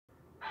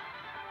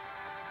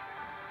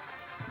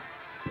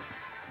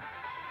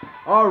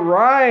All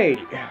right,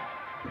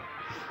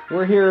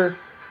 we're here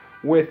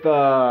with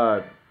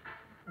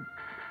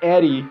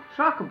Eddie.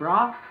 Shaka,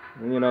 brah.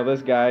 You know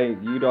this guy.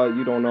 You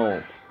don't know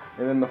him.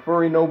 And then the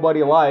furry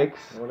nobody likes.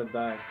 I wanna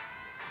die.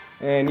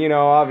 And you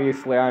know,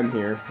 obviously I'm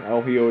here,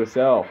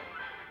 L-Heotis-L.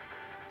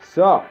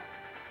 So,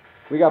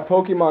 we got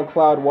Pokemon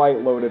Cloud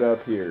White loaded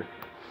up here.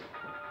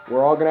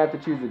 We're all gonna have to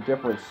choose a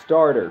different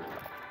starter.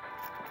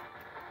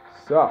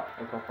 So,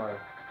 That's on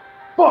fire.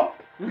 fuck!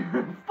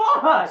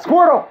 Fuck!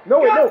 Squirtle! No,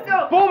 wait, no!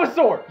 Go!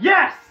 Bulbasaur!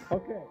 Yes!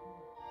 Okay.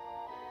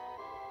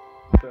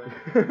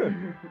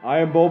 I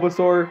am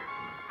Bulbasaur,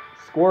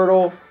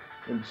 Squirtle,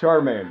 and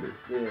Charmander.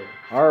 Yeah.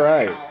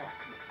 Alright.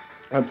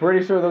 I'm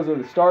pretty sure those are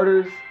the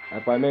starters.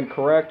 If I'm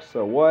incorrect,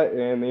 so what?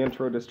 And the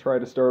intro just tried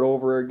to start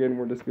over again.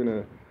 We're just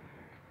gonna...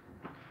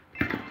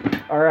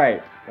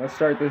 Alright, let's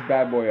start this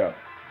bad boy up.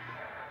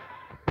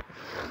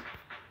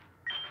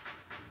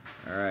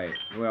 Alright,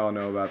 we all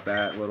know about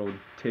that little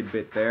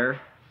tidbit there.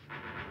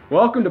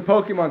 Welcome to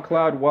Pokemon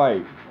Cloud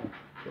White.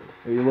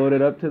 Are you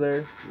loaded up to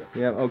there?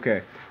 Yeah,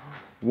 okay.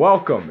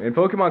 Welcome. In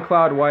Pokemon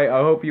Cloud White, I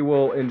hope you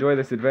will enjoy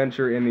this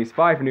adventure in these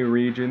 5 new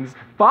regions.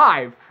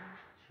 5!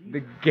 The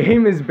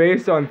game is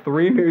based on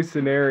 3 new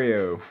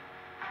scenarios.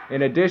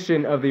 In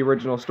addition of the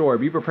original story,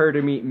 be prepared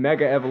to meet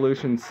Mega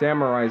Evolution,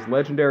 Samurai's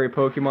legendary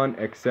Pokemon,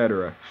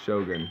 etc.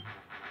 Shogun.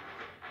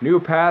 New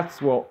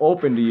paths will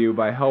open to you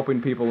by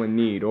helping people in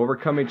need,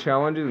 overcoming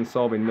challenges and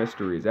solving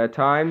mysteries. At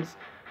times,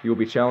 you will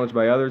be challenged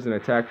by others and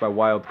attacked by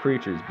wild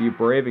creatures. Be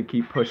brave and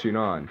keep pushing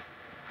on.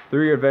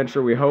 Through your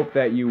adventure, we hope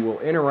that you will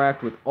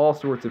interact with all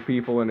sorts of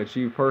people and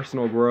achieve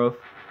personal growth.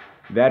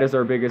 That is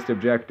our biggest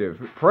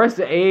objective. Press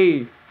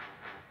A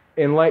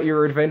and let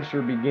your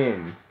adventure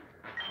begin.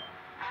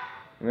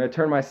 I'm going to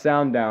turn my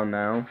sound down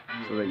now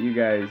so that you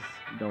guys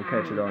don't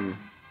catch it on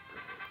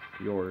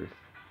yours.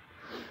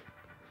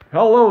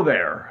 Hello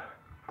there.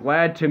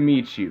 Glad to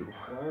meet you.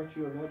 Why aren't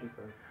you a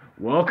Magikarp?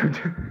 Welcome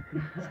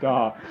to...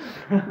 Stop.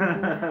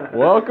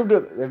 Welcome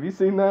to... Have you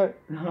seen that?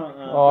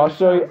 Oh, I'll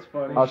show you.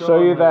 I'll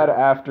show you that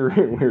after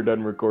we're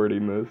done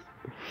recording this.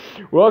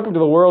 Welcome to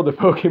the world of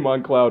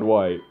Pokemon Cloud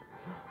White.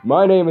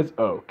 My name is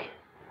Oak.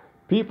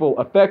 People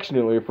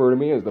affectionately refer to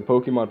me as the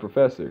Pokemon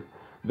Professor.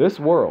 This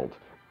world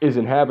is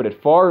inhabited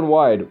far and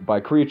wide by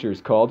creatures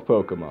called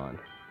Pokemon.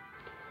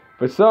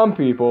 For some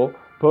people,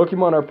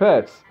 Pokemon are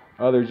pets.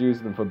 Others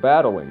use them for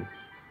battling.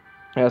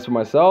 As for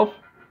myself,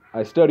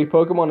 I study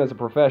Pokemon as a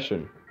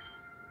profession.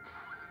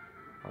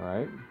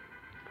 Alright.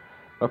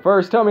 But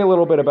first, tell me a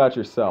little bit about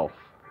yourself.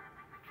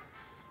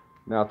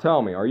 Now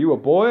tell me, are you a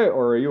boy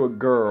or are you a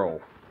girl?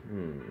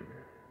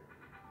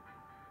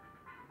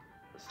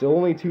 Still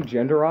only 2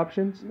 gender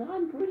options? No,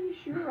 I'm pretty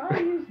sure I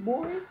use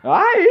boy.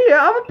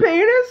 I'm a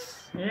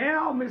penis! Yeah,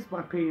 I'll miss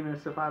my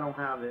penis if I don't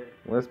have it.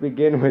 Let's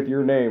begin with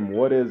your name.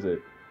 What is it?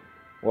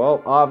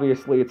 Well,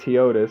 obviously it's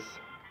Heotis.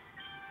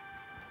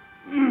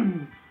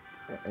 Go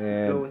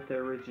And with the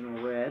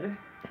original red.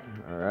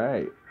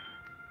 alright.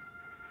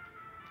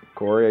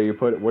 Corey,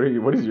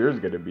 what is yours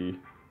gonna be?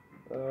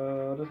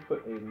 I'll just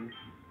put Aiden.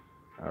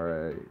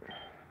 Alright.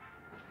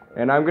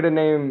 And I'm gonna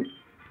name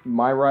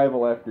my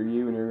rival after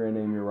you, and you're gonna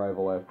name your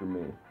rival after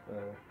me.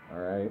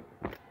 Alright?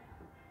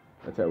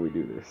 That's how we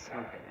do this.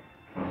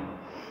 Okay.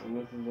 And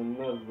this is a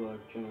Nuzlocke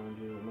challenge,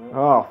 isn't it?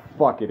 Oh,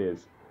 fuck it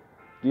is.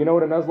 Do you know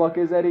what a Nuzlocke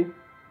is, Eddie?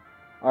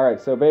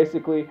 Alright, so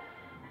basically,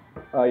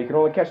 you can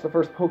only catch the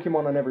first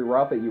Pokemon on every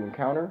route that you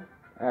encounter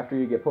after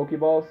you get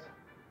Pokeballs.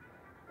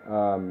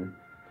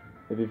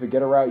 If you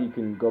forget a route, you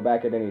can go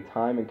back at any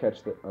time and catch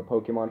a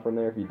Pokemon from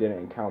there if you didn't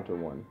encounter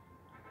one.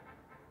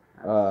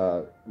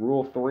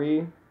 Rule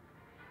 3,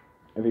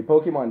 if a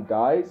Pokemon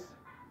dies,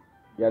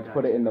 you have to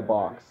put it in the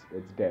box.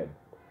 It's dead.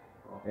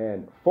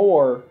 And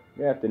 4,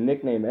 you have to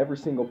nickname every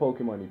single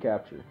Pokemon you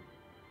capture.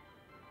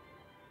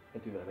 I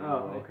do that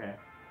Oh, anyway. okay.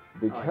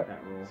 Beca- I like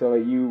that rule. So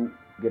that you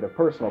get a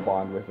personal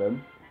bond with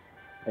them.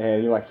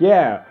 And you're like,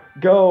 yeah,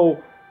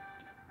 go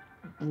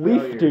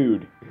Leaf Failure.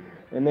 Dude.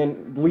 And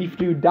then Leaf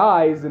Dude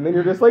dies, and then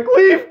you're just like,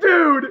 Leaf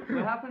Dude!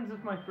 What happens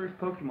if my first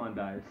Pokemon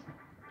dies?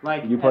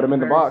 Like, You put at him in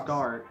the very box.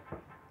 Start.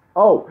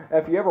 Oh,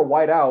 if you ever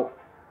white out,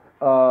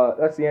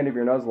 that's the end of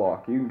your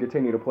Nuzlocke. You can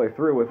continue to play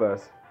through with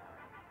us.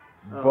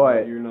 Oh,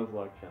 But Your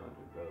Nuzlocke challenge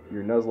is over.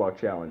 your Nuzlocke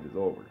challenge is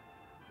over.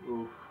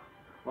 Oof.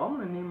 Well, I'm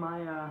gonna name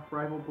my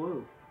rival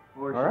Blue.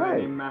 Or should I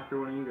Alright. name him after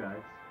one of you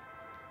guys?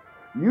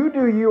 You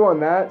do you on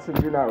that since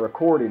you're not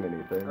recording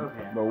anything.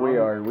 Okay. But we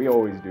are. We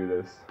always do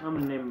this. I'm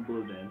gonna name him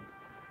Blue then.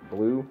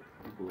 Blue.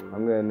 Blue.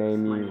 I'm gonna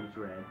name My you name's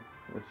Red.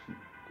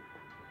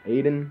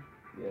 Aiden.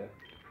 Yeah.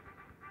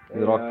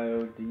 Is it all-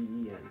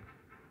 AIODEN.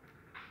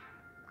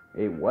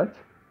 A what?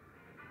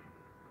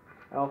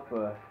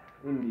 Alpha,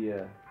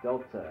 India,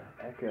 Delta,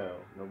 Echo,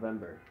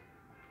 November.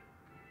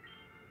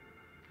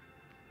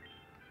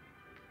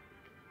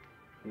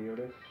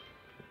 Heotis?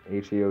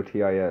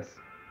 Heotis.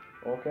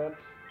 All caps?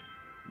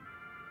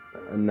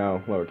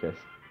 No, lowercase.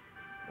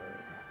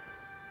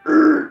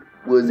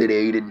 Was it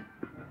Aiden?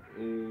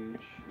 Heotis.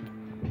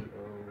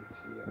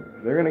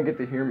 They're gonna get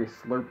to hear me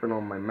slurping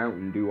on my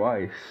Mountain Dew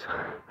ice.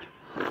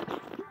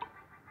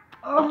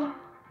 Oh.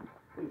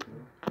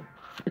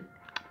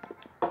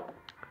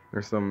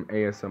 There's some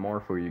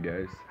ASMR for you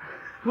guys.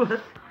 What?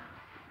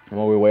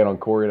 While we wait on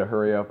Corey to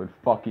hurry up and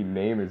fucking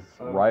name his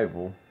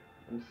rival.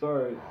 I'm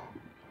sorry.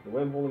 The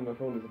way I'm holding my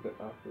phone is a bit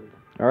awkward.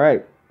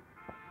 Alright.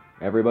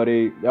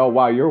 Everybody. Oh,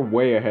 wow, you're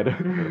way ahead.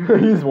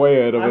 He's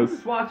way ahead of I'm us.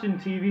 just watching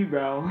TV,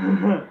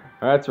 bro.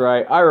 That's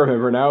right. I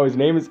remember now. His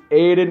name is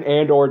Aiden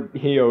and/or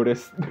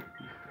Heotis.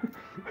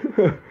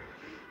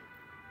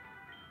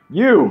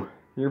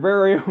 Your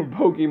very own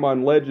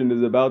Pokemon legend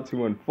is about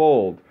to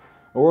unfold.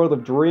 A world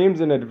of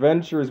dreams and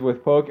adventures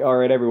with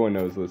Alright, everyone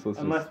knows this.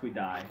 Unless we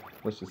die.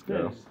 Let's just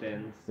Then go. it just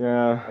ends.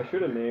 Yeah. I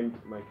should have named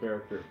my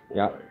character Boy.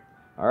 Yeah.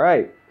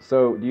 Alright.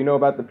 So, do you know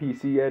about the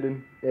PC,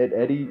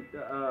 Eddie?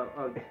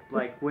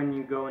 Like when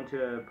you go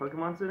into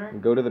Pokemon Center?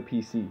 Go to the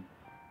PC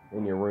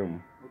in your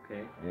room.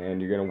 Okay.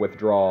 And you're going to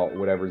withdraw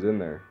whatever's in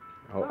there.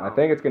 Oh, I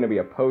think it's going to be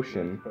a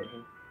potion.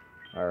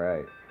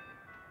 Alright.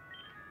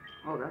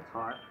 Oh, that's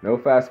hot. No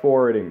fast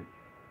forwarding.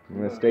 I'm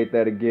going to state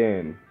that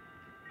again.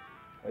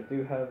 I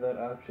do have that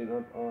option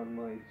up on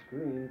my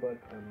screen, but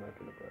I'm not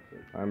going to press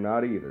it. I'm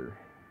not either.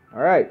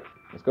 Alright,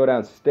 let's go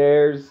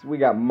downstairs. We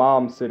got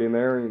Mom sitting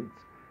there.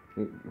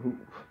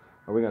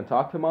 Are we going to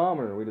talk to Mom,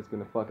 or are we just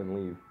going to fucking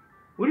leave?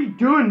 What are you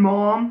doing,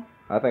 Mom?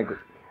 I think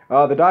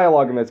the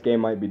dialogue in this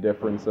game might be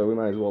different, so we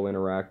might as well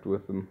interact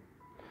with them.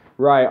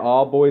 Right,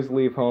 all boys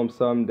leave home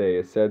someday.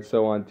 It said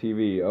so on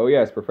TV. Oh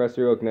yes,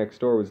 Professor Oak next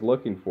door was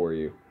looking for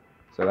you.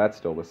 So that's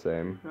still the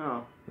same.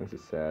 Oh. This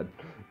is sad.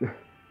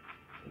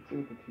 It's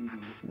in the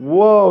TV.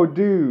 Whoa,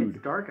 dude!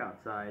 It's dark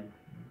outside.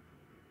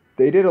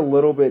 They did a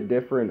little bit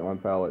different on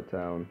Pallet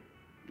Town.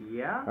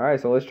 Yeah? Alright,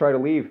 so let's try to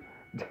leave.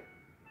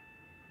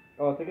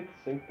 Oh, I think it's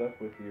synced up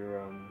with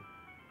your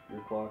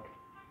clock.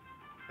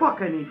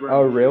 Fuck, I need running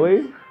Oh,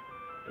 really? shoes.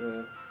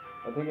 Yeah.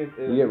 I think it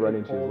You get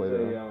running shoes holds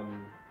later.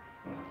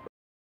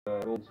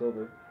 Gold and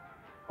silver.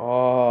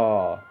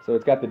 Oh, so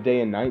it's got the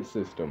day and night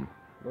system.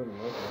 Wasn't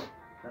like it.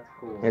 That's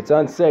cool. It's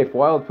unsafe.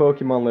 Wild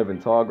Pokemon live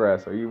in tall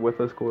grass. Are you with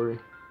us, Corey?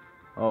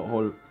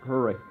 Oh,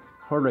 hurry.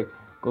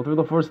 Go through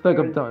the first thing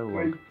of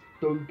dialogue.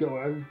 Don't go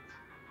out.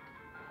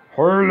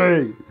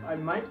 Hurry! I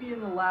might be in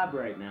the lab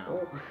right now.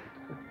 Oh.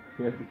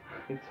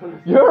 It's on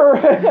the You're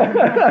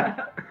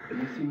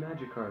You see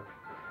Magikarp.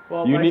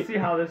 Well, You let's need- see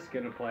how this is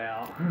gonna play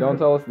out. Don't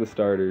tell us the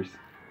starters.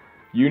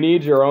 You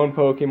need your own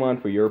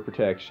Pokemon for your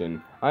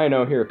protection. I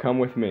know, here, come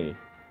with me.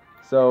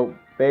 So,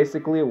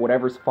 basically,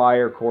 whatever's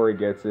fire, Corey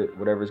gets it.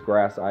 Whatever's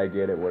grass, I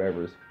get it.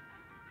 Whatever's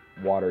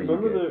water, you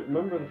get.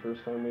 Remember the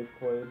first time we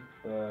played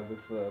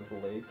with the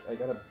lake? I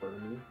got a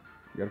Burmy.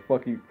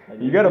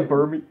 You got a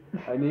Burmy?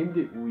 I named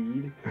it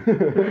Weed.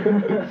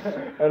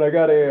 And I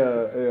got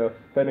a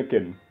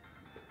Fennekin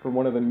from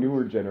one of the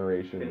newer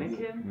generations.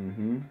 Fennekin?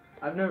 Mm-hmm.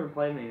 I've never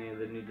played any of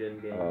the new gen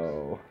games.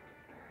 Oh.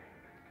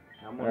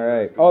 I'm one of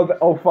Alright. those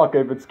Oh, fuck,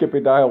 I've been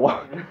skipping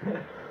dialogue.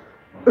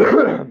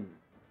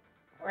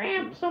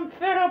 Ramps, I'm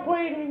fed up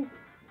waiting.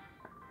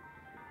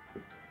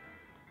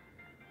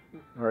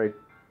 Alright.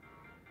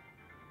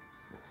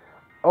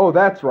 Oh,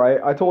 that's right.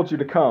 I told you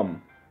to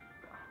come.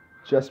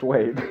 Just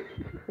wait.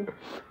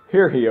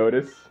 Here,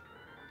 Heotis.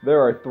 There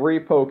are 3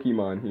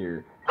 Pokemon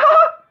here.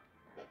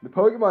 The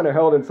Pokemon are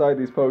held inside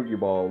these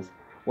Pokeballs.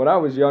 When I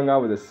was young, I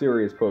was a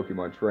serious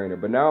Pokemon trainer,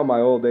 but now in my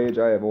old age,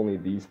 I have only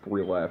these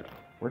 3 left.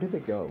 Where did they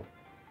go?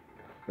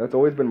 That's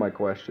always been my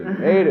question.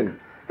 Aiden.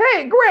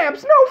 Hey,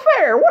 Gramps, no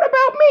fair. What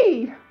about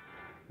me?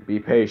 Be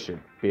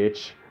patient,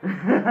 bitch.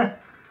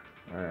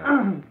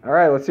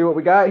 Alright, let's see what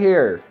we got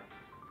here.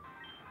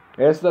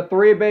 It's the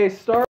 3 base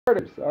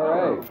starters.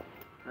 Alright.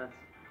 That's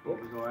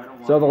Bulbasaur. I don't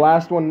want So the it.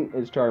 last one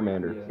is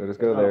Charmander. Yeah. So just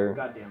go Oh, there.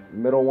 God damn it.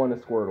 Middle one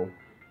is Squirtle.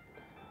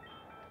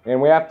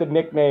 And we have to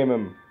nickname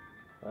him.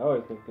 I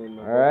always nicknamed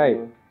my Alright.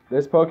 Pokemon.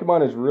 This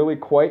Pokemon is really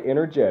quite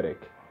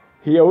energetic.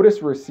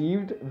 Heotis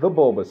received the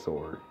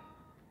Bulbasaur.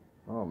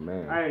 Oh,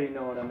 man. I already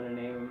know what I'm gonna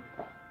name him.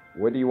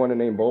 What do you want to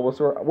name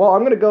Bulbasaur? Well,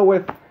 I'm going to go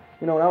with,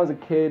 when I was a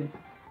kid,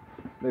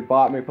 they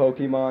bought me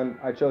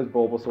Pokemon. I chose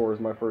Bulbasaur as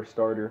my first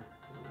starter.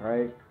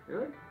 Right?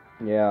 Really?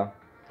 Yeah.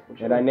 What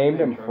should And I named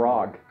him nickname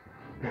Frog.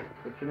 Charmander?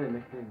 What should I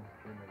nickname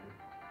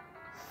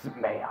Charmander?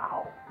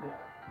 Smeow.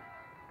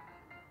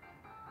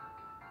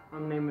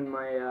 I'm naming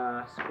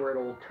my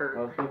Squirtle Turk.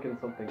 I was thinking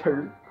something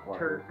Turd. fun,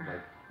 Turd. like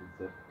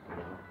Zip, the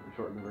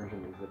shortened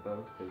version is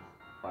Zippo, because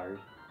fire.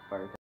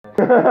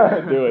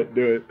 do it.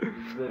 Zip.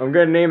 I'm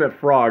going to name it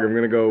Frog. I'm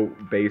going to go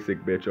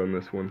basic bitch on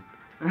this one.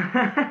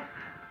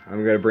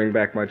 I'm going to bring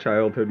back my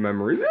childhood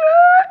memories.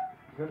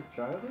 You got a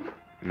child?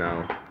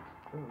 No.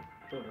 Oh,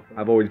 sure.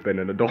 I've always been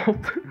an adult.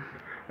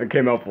 I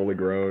came out fully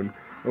grown.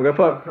 I'm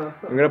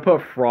gonna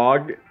put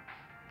Frog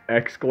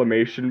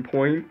exclamation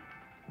point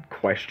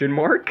question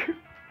mark.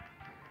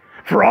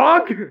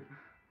 Frog?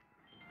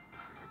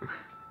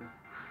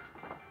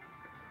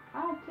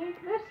 I'll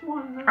take this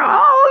one. Then.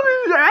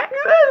 Oh,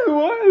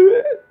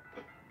 what?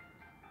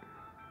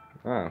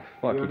 Oh,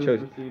 fuck, you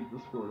chose. Received the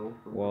Squirtle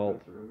from Well-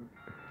 Professor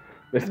Oak.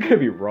 This is gonna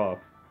be rough.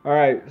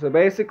 Alright, so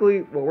basically,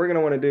 what we're gonna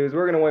want to do is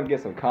we're gonna want to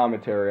get some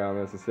commentary on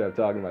this instead of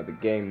talking about the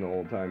game the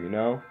whole time,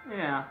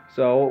 Yeah.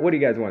 So, what do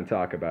you guys want to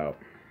talk about?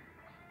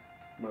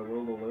 My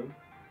will to live.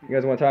 You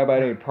guys want to talk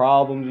about any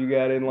problems you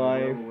got in My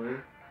life? will to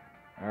live.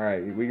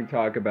 Alright, we can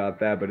talk about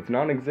that, but it's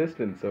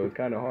non-existent, so it's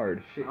kind of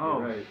hard. Shit, Oh,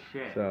 you're right.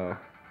 shit. So.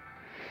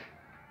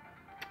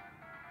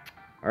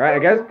 Alright, I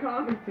guess.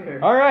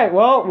 Commentary. Alright,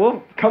 well,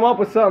 we'll come up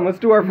with something. Let's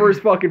do our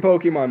first fucking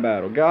Pokemon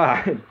battle.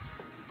 God.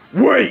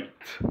 Wait!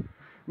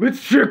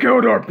 Let's check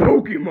out our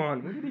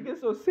Pokemon. When did he get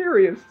so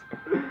serious?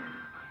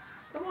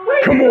 Come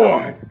on. Come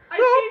on! I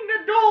need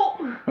an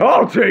adult.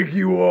 I'll take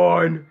you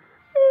on.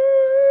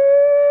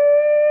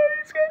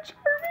 He's got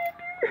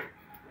Charmander.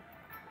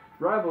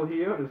 Rival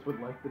Heotis would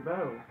like to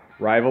battle.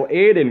 Rival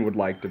Aiden would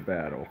like to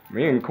battle.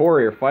 Me and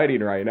Corey are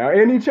fighting right now.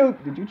 And he chose.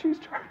 Did you choose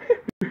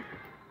Charmander?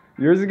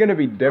 Yours is gonna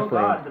be different. Oh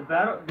god, the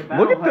battle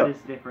Look at HUD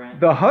is different.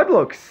 The HUD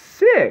looks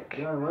sick.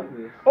 Yeah, I like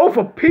this. Oh,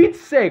 for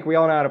Pete's sake, we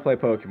all know how to play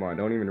Pokemon.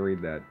 Don't even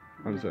read that.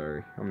 I'm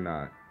sorry. I'm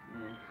not.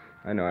 Yeah.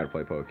 I know how to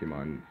play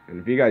Pokemon.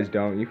 And if you guys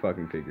don't, you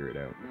fucking figure it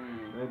out.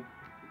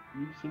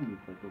 You've seen me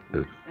play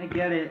Pokemon. I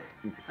get it.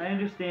 I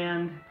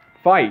understand.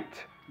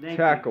 Fight. Thank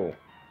Tackle.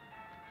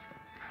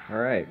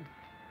 Alright.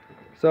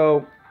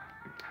 So,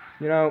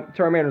 you know,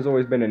 Charmander's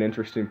always been an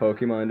interesting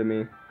Pokemon to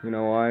me. You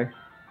know why?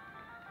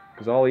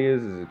 Because all he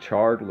is a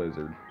charred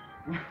lizard.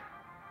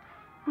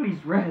 But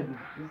he's red.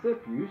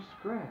 Zip, you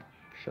scratch.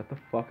 Shut the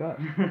fuck up.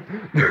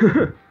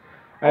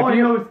 All I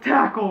know is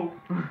tackle.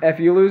 If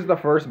you lose the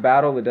first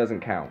battle, it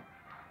doesn't count.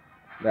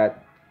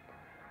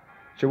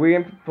 Should we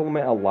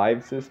implement a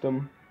live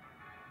system?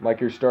 Like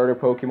your starter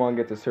Pokemon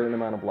gets a certain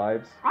amount of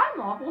lives? I'm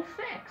level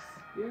 6.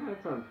 Yeah,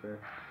 that sounds fair.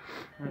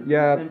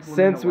 Yeah, Implement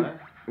since a what?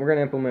 we're going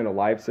to implement a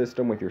live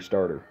system with your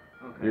starter.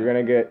 Okay. You're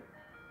going to get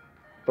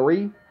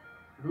 3?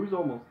 Who's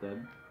almost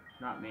dead?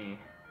 Not me.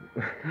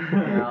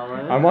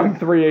 I'm on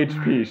 3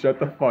 HP, shut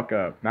the fuck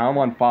up. Now I'm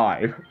on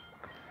 5.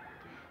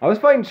 I was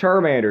fighting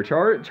Charmander.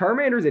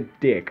 Charmander's a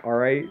dick,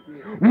 alright?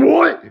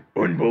 What?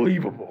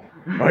 Unbelievable.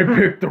 I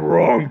picked the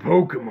wrong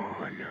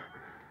Pokemon.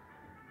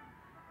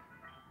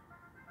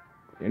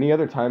 Any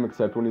other time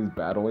except when he's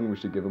battling, we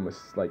should give him a,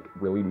 like,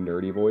 really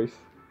nerdy voice.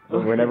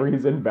 But whenever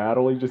he's in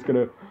battle, he's just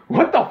gonna...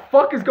 What the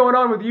fuck is going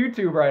on with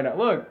YouTube right now?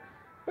 Look,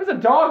 there's a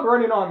dog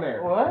running on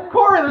there. What?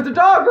 Corey, there's a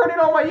dog running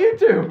on my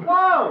YouTube.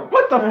 Whoa!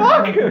 What the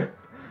fuck?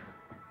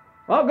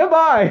 Oh,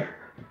 goodbye.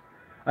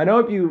 I know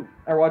if you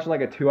are watching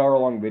like a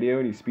 2-hour-long video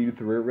and you speed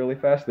through it really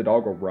fast, the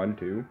dog will run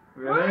too.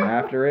 Really?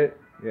 After it.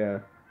 Yeah.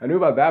 I knew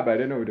about that, but I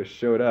didn't know it just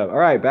showed up.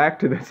 Alright, back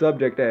to the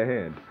subject at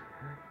hand.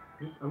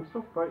 I'm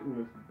still fighting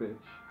this bitch.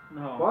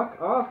 No. Fuck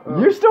off.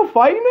 You're still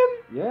fighting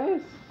him?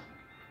 Yes.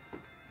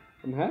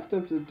 I'm half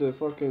tempted to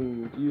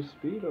fucking use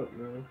speed up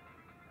now.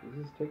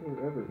 This is taking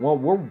forever. Well,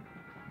 we're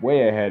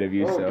way ahead of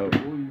you, so...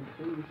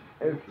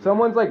 If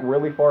someone's like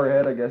really far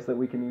ahead, I guess that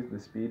we can use the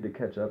speed to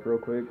catch up real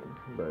quick,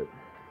 but...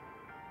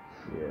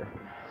 Yeah.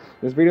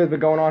 This video's been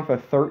going on for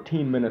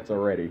 13 minutes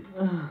already.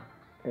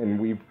 And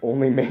we've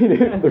only made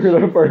it through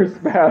the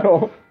first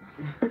battle.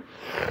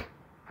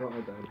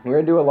 We're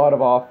gonna do a lot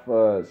of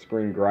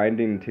off-screen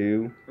grinding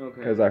too,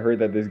 because I heard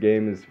that this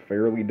game is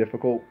fairly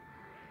difficult.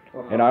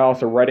 And I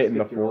also read it in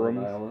the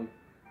forums.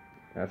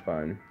 That's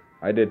fine.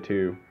 I did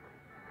too.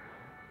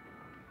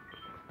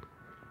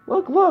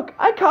 Look,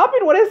 I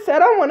copied what it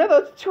said on one of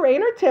those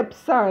trainer tip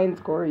signs,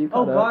 Corey.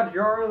 Oh god,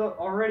 you're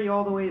already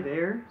all the way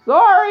there?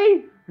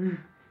 Sorry!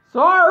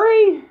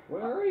 Sorry!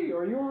 Where are you?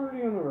 Are you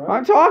already on the right?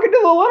 I'm talking to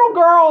the little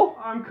girl!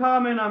 I'm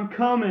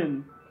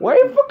coming.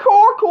 Wait for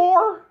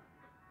Cor!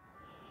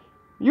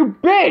 You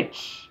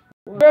bitch!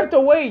 You have to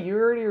wait.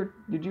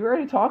 Did you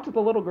already talk to the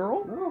little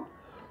girl? No.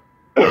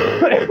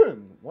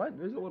 What?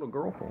 There's a little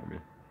girl for me.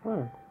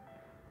 Oh.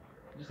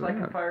 Just like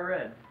in Fire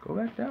Red. Go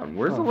back down.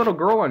 Where's the little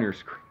girl on your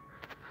screen?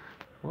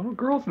 Little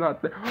girl's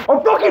not there.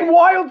 A fucking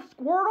wild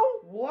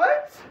Squirtle?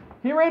 What?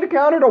 He already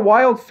encountered a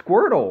wild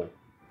Squirtle.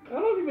 I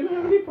don't even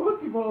have any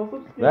Pokeballs.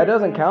 I'm scared. That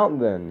doesn't count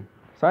then.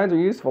 Signs are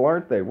useful,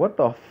 aren't they? What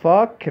the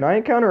fuck? Can I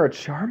encounter a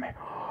Charmander?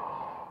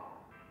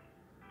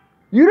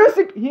 He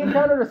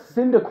encountered a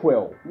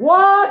Cyndaquil.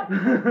 What?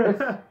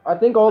 I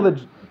think all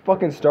the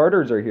fucking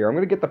starters are here. I'm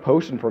gonna get the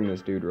potion from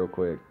this dude real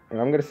quick,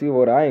 and I'm gonna see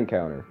what I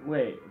encounter.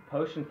 Wait, a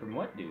potion from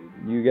what dude?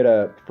 You get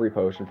a free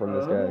potion from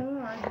this guy.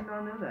 I did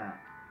not know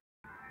that.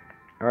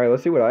 All right,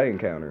 let's see what I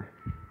encounter.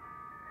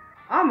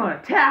 I'm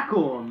gonna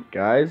tackle him.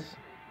 Guys,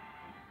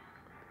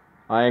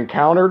 I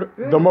encountered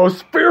the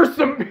most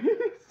fearsome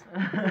beast.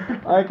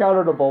 I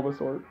encountered a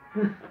Bulbasaur.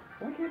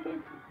 Why can't I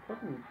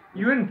fucking...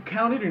 You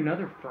encountered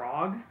another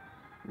frog?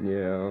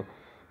 Yeah.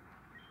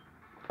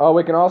 Oh,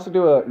 we can also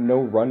do a no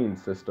running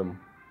system.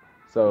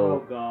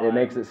 So it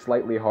makes it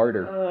slightly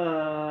harder.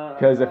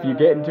 Because if you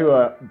get into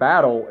a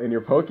battle and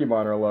your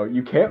Pokemon are low,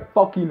 you can't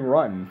fucking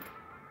run.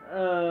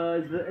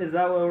 Is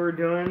that what we're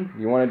doing?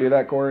 You want to do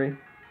that, Corey?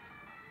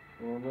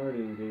 Well, I'm already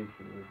engaged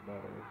in this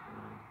battle.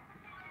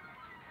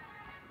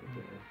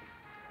 So...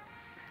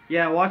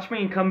 Yeah, watch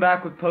me come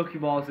back with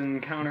Pokeballs and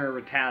encounter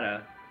a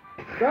Rattata.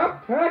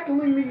 Stop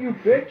tackling me, you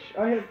bitch!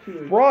 I have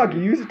two. Frog,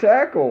 use a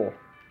tackle.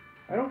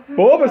 I don't have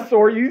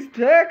Bulbasaur, use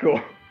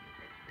tackle.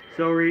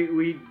 So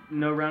we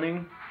no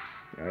running?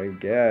 I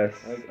guess.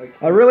 can't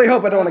I really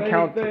hope I don't have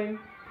account. anything.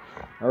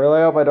 I really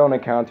hope I don't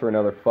encounter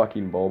another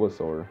fucking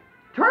Bulbasaur.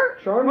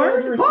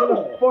 Charmander is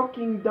gonna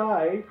fucking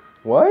die.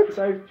 What?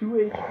 I have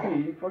 2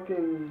 HP.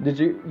 Fucking. Did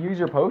you use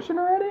your potion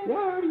already? Yeah, I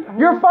already.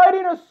 You're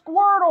fighting a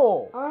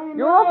Squirtle! I know.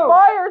 You're a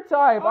fire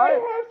type! I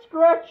have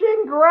Scratch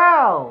and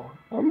Growl.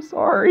 I'm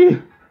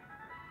sorry.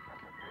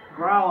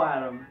 Growl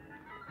at him.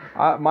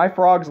 My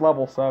frog's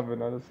level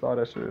 7. I just thought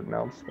I should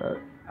announce that.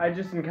 I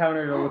just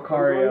encountered a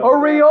Lucario. A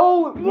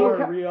Riolu!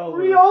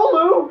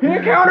 Riolu! He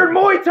encountered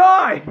Muay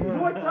Thai!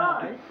 Muay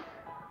Thai?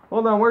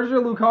 Hold on, where's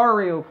your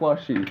Lucario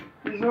plushie?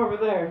 He's over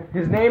there.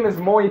 His name is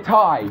Muay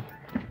Thai.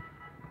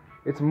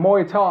 It's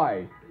Muay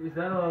Thai. Is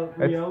that a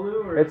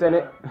Riolu or It's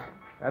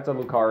that's a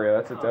Lucario.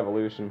 That's its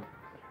evolution.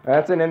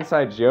 That's an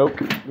inside joke.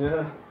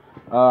 Yeah.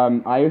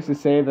 I used to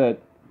say that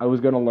I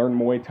was gonna learn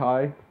Muay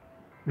Thai,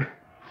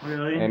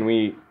 Really?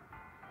 and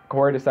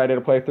Corey decided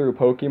to play through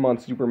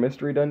Pokemon Super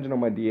Mystery Dungeon on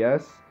my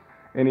DS,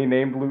 and he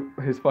named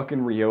his fucking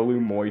Riolu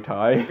Muay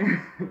Thai.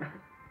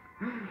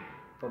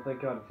 Oh,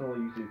 thank God, it's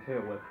only using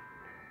Tail Whip.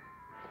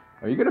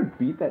 Are you gonna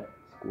beat that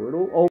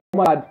Squirtle? Oh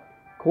my God,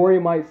 Corey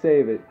might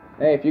save it.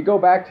 Hey, if you go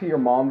back to your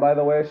mom, by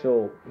the way,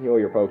 she'll heal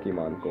your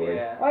Pokemon, Corey.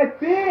 Yeah. I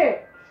think!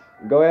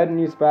 Go ahead and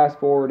use fast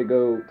forward to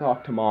go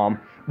talk to mom.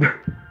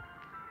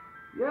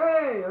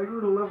 Yay! I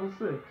grew to level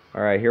 6.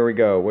 Alright, here we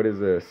go. What is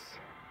this?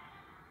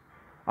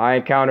 I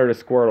encountered a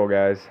Squirtle,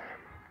 guys.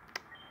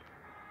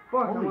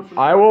 Fuck,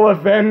 I will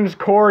avenge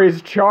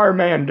Corey's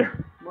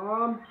Charmander.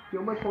 Mom,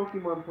 kill my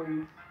Pokemon,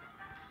 please.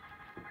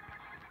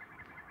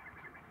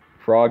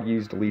 Frog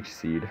used Leech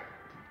Seed.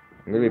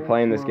 I'm gonna be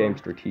playing this game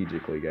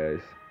strategically,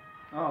 guys.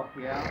 Oh,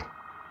 yeah.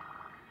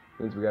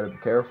 Means we gotta be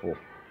careful.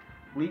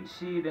 Leech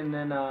Seed and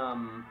then,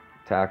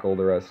 Tackle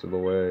the rest of the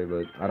way,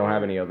 but I don't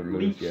have any other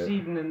moves Leech yet.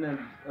 Seed and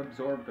then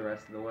absorb the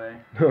rest of the way.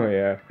 Oh,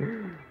 yeah.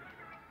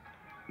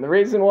 The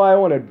reason why I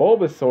wanted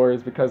Bulbasaur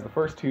is because the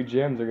first 2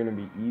 gyms are gonna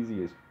be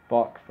easy as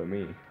fuck for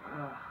me.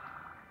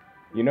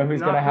 You know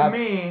who's Not gonna have... for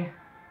me.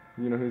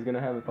 You know who's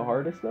gonna have it the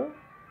hardest, though?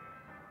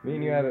 Me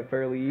and you have it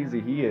fairly easy.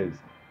 He is.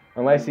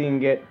 Unless he can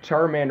get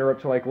Charmander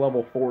up to like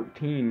level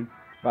 14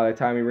 by the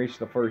time he reaches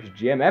the first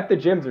gym. The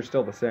gyms are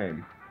still the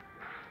same.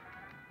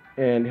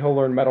 And he'll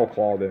learn Metal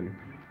Claw then.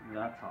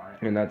 That's hot.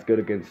 And that's good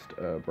against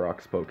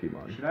Brock's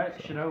Pokemon.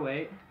 Should I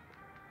wait?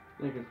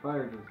 Yeah, because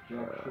fire does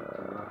jack shit.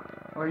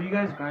 Or are you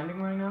guys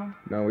grinding right now?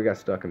 No, we got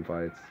stuck in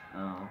fights.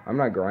 Oh. I'm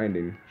not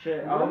grinding.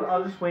 Shit,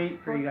 I'll just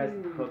wait for you guys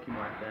to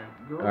Pokemon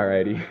then.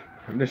 Alrighty.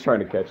 I'm just trying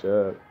to catch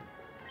up.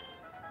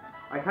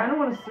 I kind of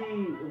want to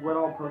see what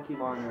all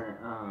Pokemon are,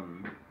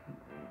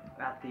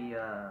 at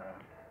the,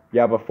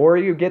 Yeah, before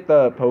you get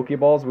the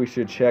Pokeballs, we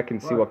should check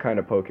and see what kind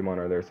of Pokemon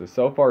are there.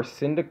 So far,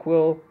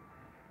 Cyndaquil,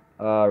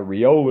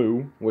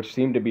 Riolu, which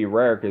seemed to be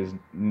rare because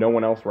no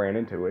one else ran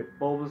into it.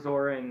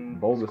 Bulbasaur and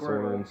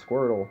Bulbasaur and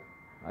Squirtle.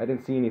 I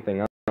didn't see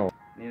anything else.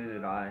 Neither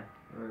did I.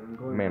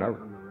 Man,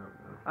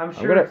 I'm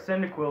sure if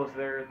Cyndaquil's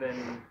there,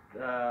 then,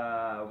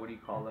 what do you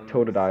call them?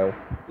 Totodile.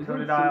 Isn't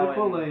Totodile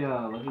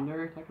Cyndaquil a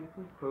legendary,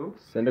 technically? Who?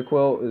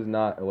 Cyndaquil is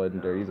not a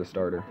legendary, he's a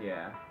starter.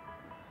 Yeah.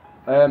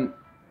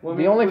 Well,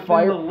 The only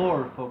fire... the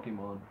lore of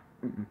Pokemon.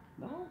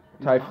 No?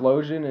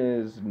 Typhlosion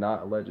is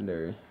not a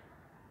legendary.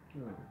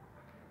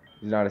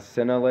 He's not a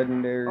Sinnoh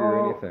legendary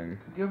or anything.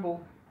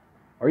 Gibble.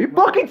 Are you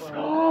fucking...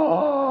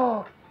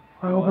 Oh!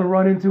 I hope I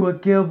run into a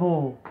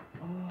Gibble.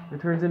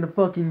 It turns into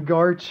fucking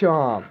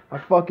Garchomp. I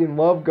fucking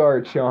love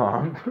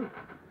Garchomp.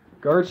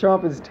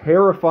 Garchomp is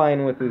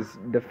terrifying with his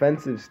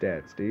defensive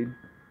stats, dude.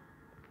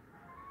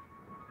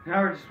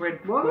 Now we're just waiting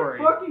for Corey.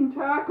 Motherfucking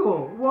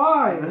tackle!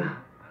 Why?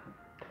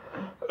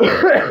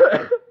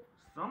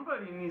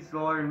 Somebody needs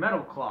to learn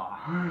Metal Claw.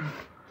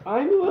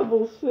 I'm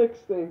level 6,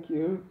 thank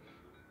you.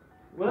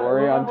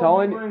 Corey, What I'm level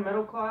telling did you- learn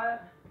Metal Claw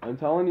at? I'm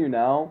telling you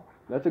now,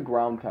 that's a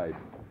ground type.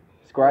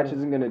 Scratch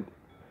isn't gonna...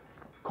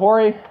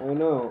 Corey, I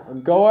know.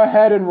 go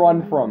ahead and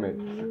run from it.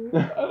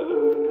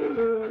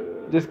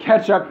 Just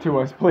catch up to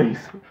us, please.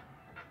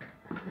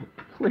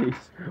 Please.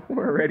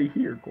 We're already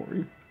here,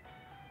 Corey.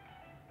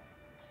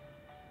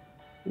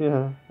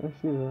 Yeah, I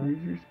see that.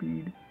 Use your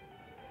speed.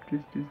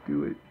 Just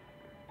do it.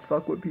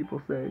 Fuck what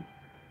people say.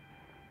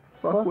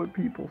 Fuck what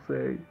people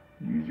say.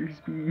 Use your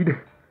speed.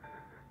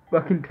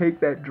 Fucking take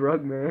that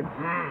drug, man.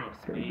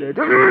 Take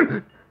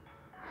that.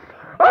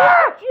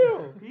 Ah!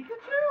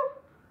 Pikachu?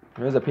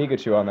 There's a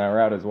Pikachu on that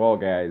route as well,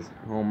 guys.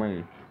 Oh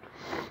man.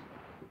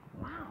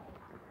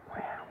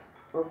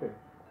 Okay.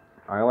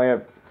 I only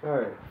have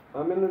Alright,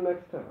 I'm in the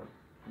next town.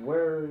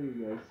 Where are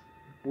you guys?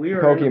 We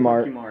are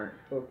Pokemart. in Pokemart.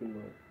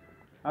 Pokemon.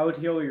 I would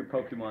heal your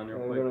Pokemon real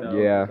quick though.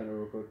 Yeah.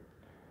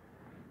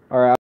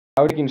 Alright,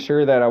 I was making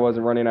sure that I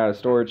wasn't running out of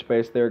storage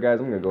space there, guys.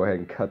 I'm gonna go ahead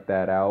and cut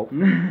that out.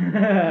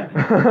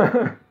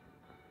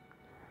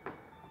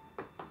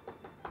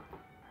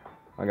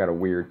 I got a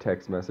weird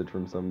text message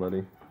from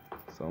somebody,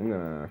 so I'm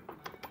gonna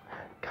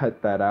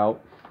cut that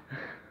out.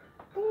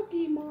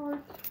 Pokemon.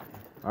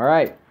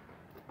 Alright.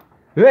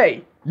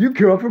 Hey, you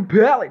come from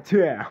Pallet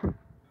Town.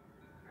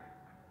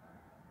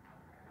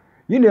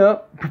 You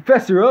know,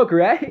 Professor Oak,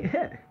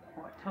 right?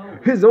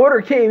 His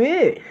order came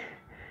in.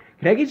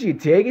 Can I get you to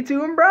take it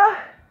to him, bruh?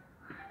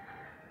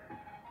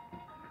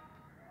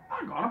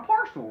 I got a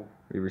parcel.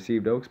 We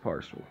received Oak's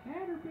parcel.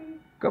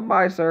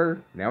 Goodbye,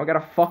 sir. Now I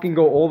gotta fucking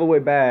go all the way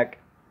back.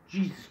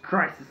 Jesus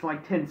Christ, it's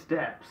like 10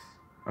 steps.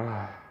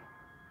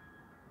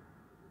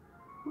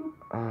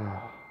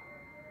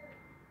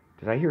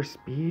 Did I hear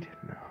speed?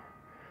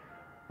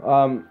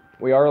 No.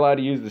 We are allowed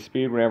to use the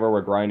speed whenever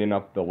we're grinding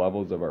up the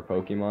levels of our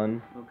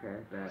Pokemon. Okay,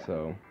 bet.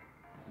 So.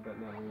 But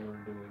now we were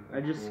doing I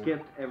just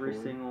skipped every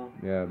single...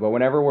 Yeah, but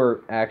whenever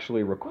we're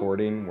actually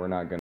recording, we're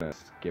not gonna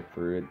skip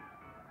through it.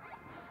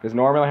 Because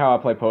normally how I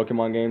play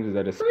Pokemon games is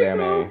I just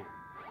spam A.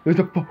 There's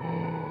a...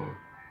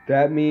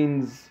 That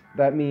means...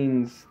 I'm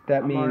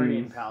already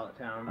in Pallet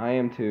Town. I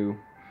am too.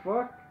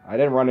 Fuck. I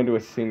didn't run into a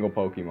single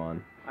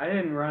Pokemon. I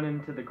didn't run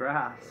into the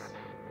grass.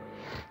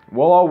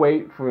 We'll all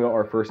wait for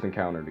our first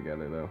encounter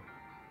together, though.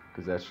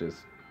 Because that's just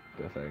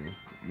the thing.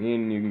 Me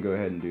and you can go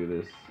ahead and do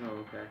this. Oh,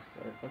 okay.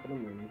 Alright, fucking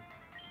I'm ready.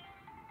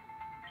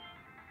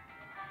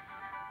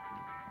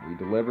 We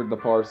delivered the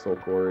parcel,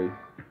 Corey.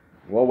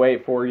 We'll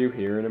wait for you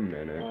here in a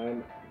minute.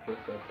 I'm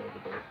just outside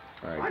the door.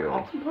 Alright, I good.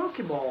 got some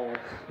Pokeballs.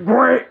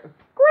 Great!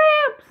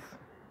 Gramps!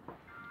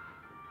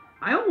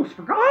 I almost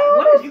forgot.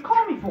 What did you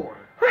call me for?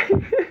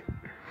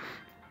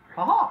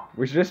 Haha.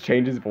 We should just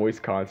change his voice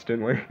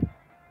constantly.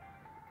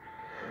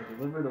 I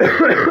delivered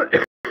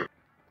the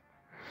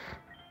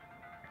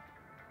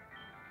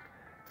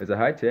As a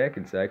high-tech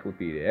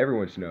encyclopedia,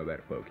 everyone should know about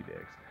a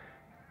Pokédex.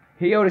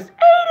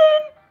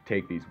 L-Heotis-L!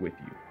 Take these with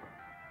you.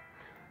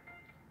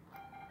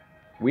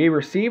 We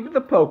received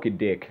the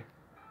Pokédex.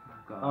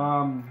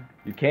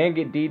 You can't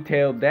get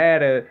detailed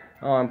data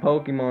on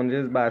Pokemon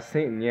just by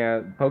sitting. Yeah,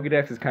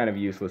 Pokédex is kind of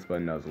useless,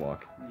 but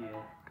Nuzlocke. Yeah.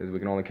 Because we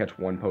can only catch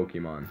one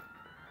Pokemon.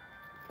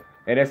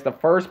 And it's the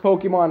first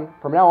Pokemon.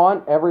 From now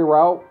on, every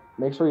route,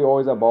 make sure you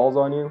always have balls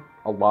on you.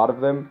 A lot of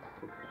them.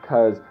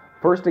 Because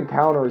first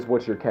encounter is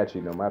what you're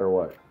catching, no matter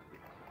what.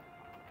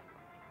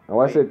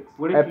 Unless Wait, it's...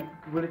 What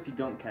if you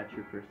don't catch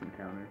your first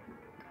encounter?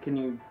 Can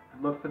you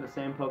look for the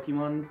same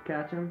Pokemon and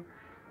catch him?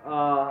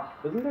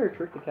 Isn't there a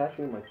trick to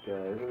catching, like,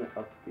 isn't it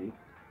up B?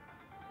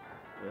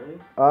 Really?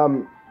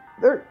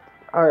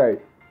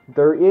 Alright.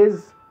 There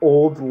is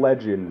old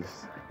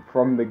legends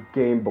from the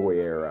Game Boy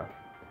era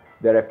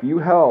that if you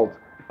held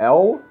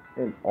L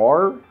and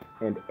R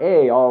and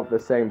A all at the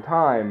same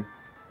time,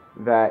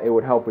 that it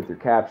would help with your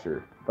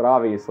capture. But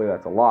obviously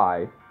that's a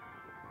lie.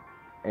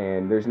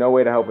 And there's no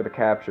way to help with the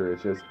capture,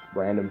 it's just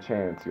random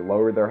chance. You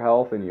lower their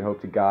health and you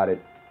hope to God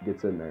it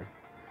gets in there.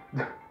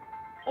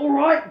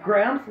 Alright,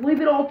 Gramps,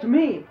 leave it all to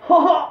me.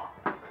 Ha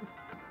ha!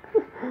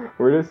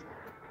 We're just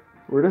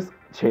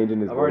changing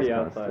his I'm voice already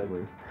outside.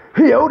 constantly.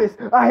 Hey Otis,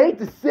 I hate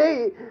to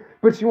say it,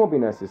 but you won't be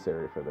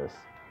necessary for this.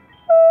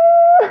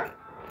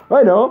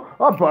 I know,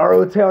 I'll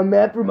borrow a town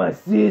map from my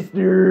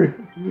sister.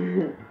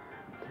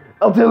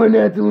 I'll tell her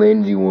not to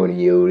lend you one,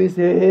 Otis.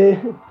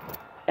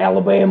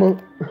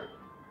 Alabama.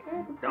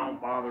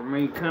 Don't bother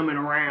me coming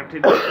around to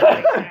this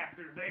place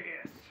after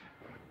this.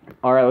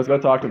 Alright, let's go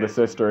talk to the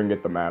sister and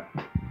get the map.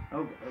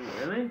 Oh,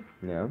 really?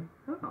 Yeah.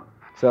 Oh.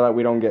 So that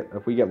we don't get,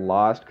 if we get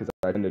lost, because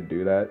I tend to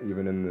do that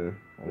even in the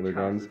older Which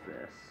house games. is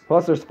this?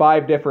 Plus there's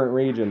 5 different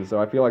regions, so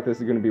I feel like this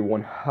is going to be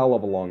one hell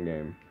of a long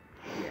game.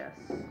 Yes.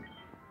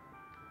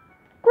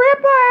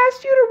 Grandpa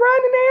asked you to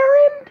run an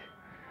errand?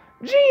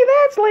 Gee,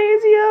 that's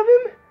lazy of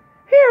him.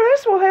 Here,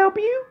 this will help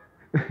you.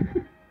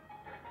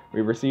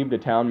 We received a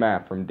town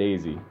map from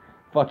Daisy.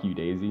 Fuck you,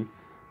 Daisy.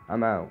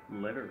 I'm out.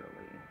 Literally.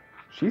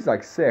 She's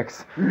like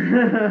 6.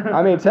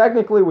 I mean,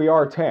 technically we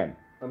are 10.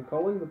 I'm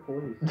calling the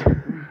police.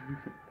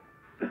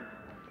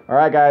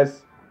 Alright,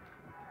 guys.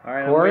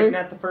 Alright, Corey? I'm waiting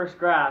at the first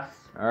grass.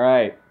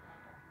 Alright.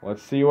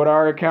 Let's see what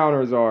our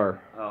encounters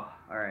are. Oh,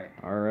 alright.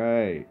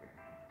 Alright.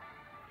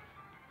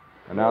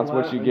 Announce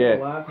what you get.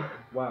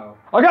 Wow.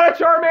 I got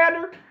a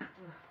Charmander!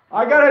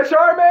 I got a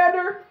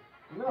Charmander!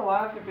 I'm gonna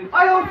laugh if it's...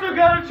 I also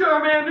got a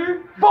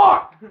Charmander!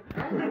 Fuck!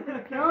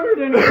 countered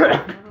in.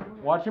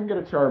 Watch him get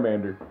a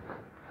Charmander.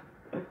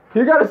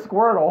 He got a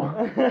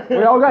Squirtle.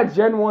 We all got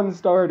Gen 1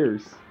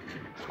 starters.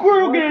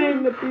 Squirrel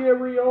gang! The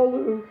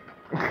Pieriolu.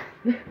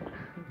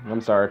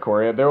 I'm sorry,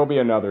 Corey. There will be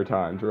another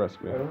time, trust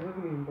me. I don't have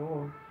any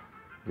balls.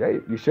 Yeah,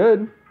 you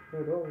should.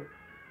 I don't.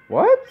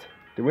 What?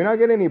 Did we not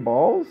get any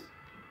balls?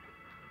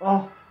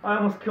 Oh, I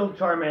almost killed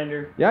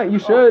Charmander. Yeah, you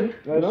should.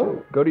 I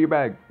don't. Go to your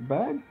bag.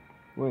 Bag?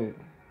 Wait.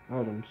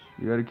 Items.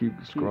 You gotta keep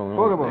scrolling.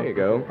 Pokemon. There you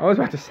go. I was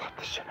about to slap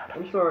the shit out of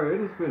you. I'm sorry,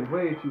 it has been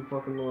way too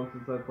fucking long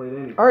since I played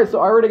anything. Alright, so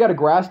I already got a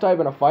grass type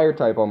and a fire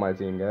type on my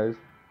team, guys.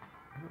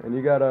 And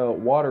you got a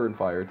water and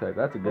fire type.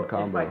 That's a good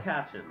combo. If I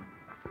catch him.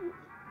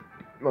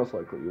 Most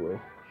likely you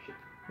will.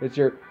 It's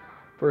your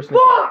first...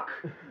 Fuck!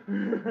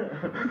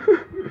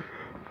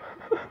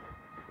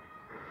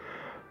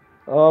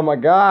 Oh my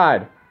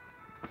god.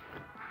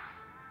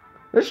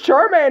 This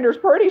Charmander's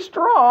pretty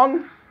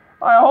strong.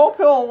 I hope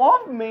he'll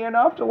love me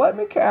enough to let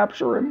me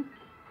capture him.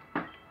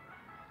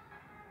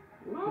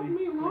 Love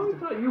me long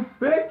time, you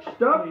bitch!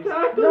 Stop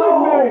tackling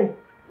No! me!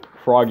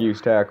 Frog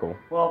use tackle.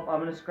 Well, I'm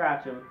gonna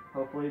scratch him.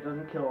 Hopefully it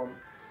doesn't kill him.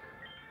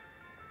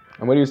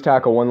 I'm gonna use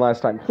tackle one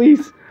last time.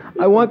 Please!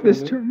 I want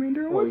this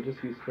Charmander. Oh, we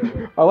just used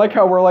Charmander. I like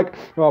how we're like,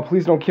 oh,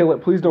 please don't kill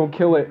it. Please don't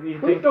kill it. You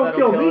Please think don't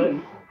that'll kill it?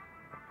 me.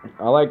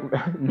 I like,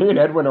 me and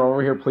Edwin are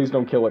over here. Please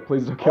don't kill it.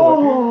 Please don't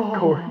kill it.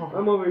 Corey.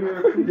 I'm over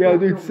here. Please Yeah, don't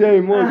dude, kill me.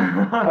 same one.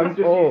 I'm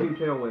just Oh. using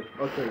Tail Whip.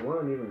 Okay,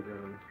 one even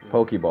down.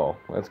 Pokeball.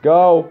 Let's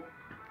go.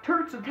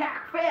 Turt's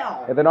attack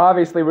fail. And then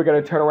obviously we're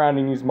gonna turn around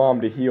and use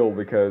Mom to heal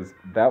because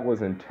that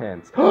was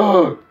intense.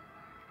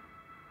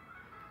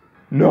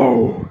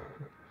 No.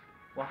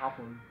 What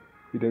happened?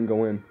 He didn't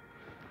go in.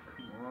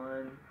 Come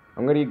on.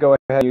 I'm gonna go ahead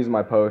and use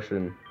my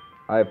potion.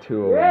 I have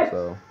 2 of Yes!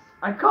 them, so.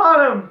 I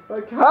caught him.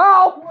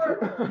 Help!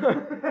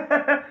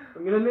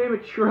 I'm gonna name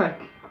it Shrek.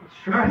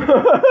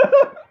 Shrek.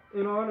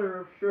 In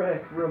honor of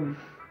Shrek from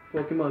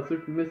Pokemon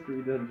Super Mystery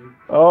Dungeon.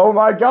 Oh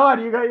my god,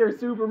 you got your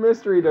Super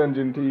Mystery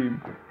Dungeon team.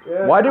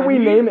 Yeah, Why did we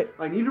name it?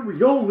 I need a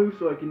Riolu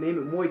so I can name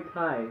it Muay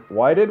Thai.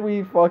 Why did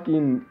we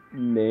fucking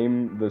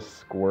name the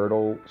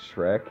Squirtle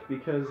Shrek?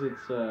 Because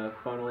it's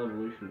Final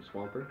Evolution of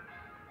Swampert.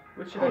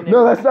 What should I name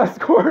No, it? that's not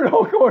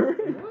Squirtle,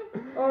 Corey.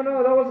 Oh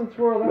no, that wasn't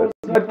Swirl, that was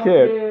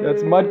Mudkip.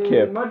 That's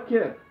Mudkip.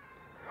 Mudkip.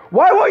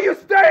 Why won't you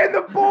stay in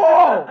the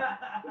ball?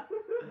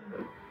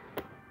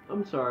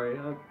 I'm sorry.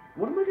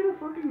 What am I gonna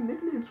fucking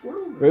nickname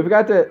Swirl?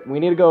 We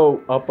need to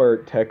go up our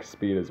text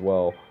speed as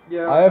well.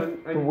 Yeah, I have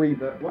need 3. to do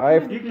that. What I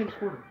can have. nickname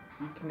Squirtle?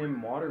 You can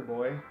name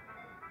Waterboy.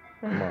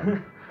 Come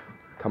on.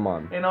 Come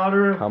on. In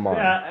honor of Come on.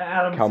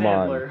 Adam Come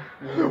on. Sandler.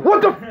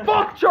 What the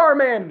fuck,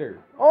 Charmander?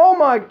 Oh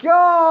my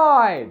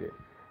god!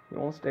 You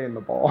won't stay in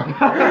the ball.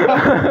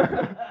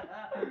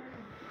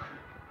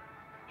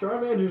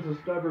 Charmander's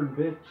a stubborn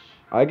bitch.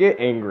 I get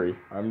angry.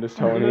 I'm just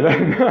telling you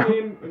I'm that now.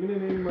 gonna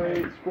name my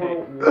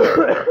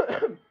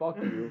Squirtle Fuck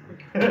you.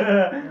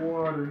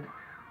 Water.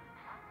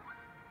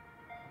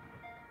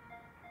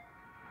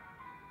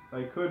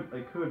 I could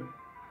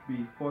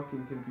be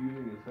fucking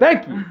confusing as hell.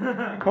 Thank you.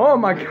 Oh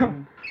my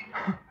god.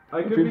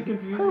 I could be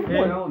confusing as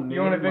Hey, hell.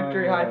 you want a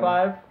victory high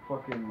five?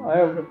 Fucking.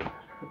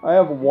 I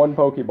have 1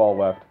 Pokeball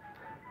left.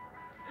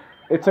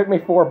 It took me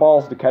 4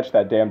 balls to catch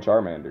that damn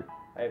Charmander.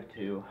 I have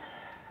 2.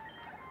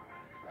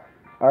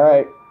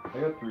 Alright. I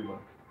got 3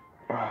 left.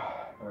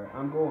 Alright,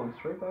 I'm going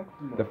straight back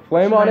to mom. The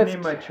flame on I its.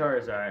 name my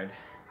Charizard?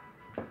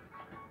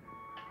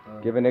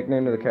 Give a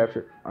nickname to the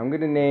capture. I'm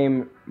gonna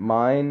name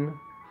mine.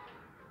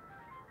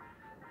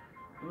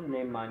 I'm gonna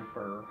name mine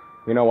Fur.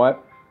 You know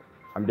what?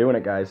 I'm doing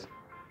it, guys.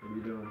 What are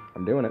you doing?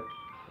 I'm doing it. What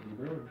are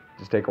you doing?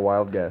 Just take a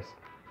wild guess.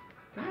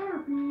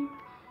 Caterpie.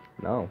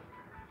 No.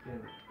 Yeah.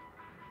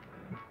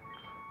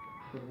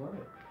 What?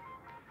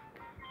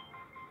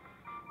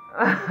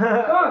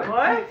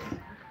 What?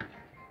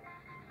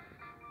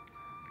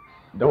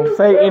 Don't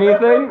say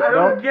anything. I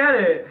don't Don't. get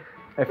it.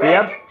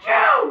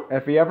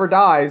 If he ever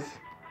dies,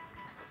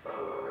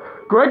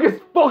 Greg is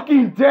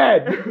fucking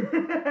dead.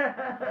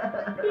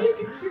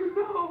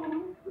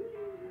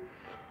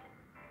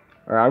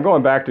 Alright, I'm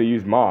going back to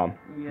use Mom.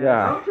 Yes.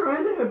 Yeah. I'm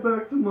trying to head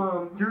back to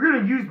mom. You're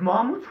gonna use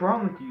Mom? What's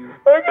wrong with you?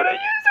 I'm gonna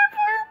use it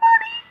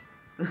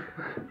for your money.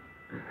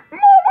 Mom,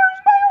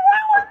 where's my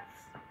allowance?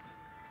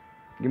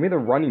 Give me the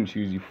running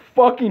shoes, you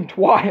fucking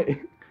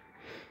twat.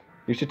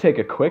 You should take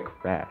a quick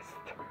rest.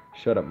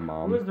 Shut up,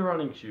 Mom. Who has the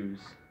running shoes?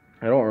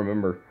 I don't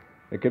remember.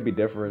 It could be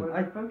different.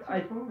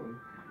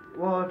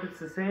 Well, if it's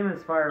the same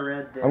as Fire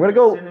Red, then I'm gonna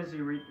go- as soon as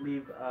you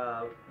leave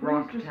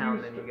Rock just Town,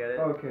 use then you get it.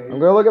 Okay. I'm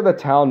gonna look at the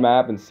town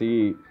map and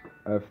see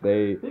if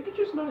they... They could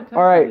just not attack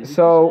Alright, me. They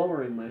so- just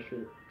lower in my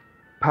shit.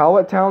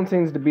 Pallet Town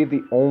seems to be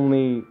the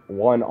only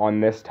one on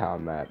this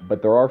town map,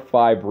 but there are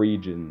 5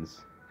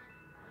 regions,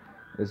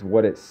 is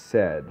what it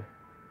said.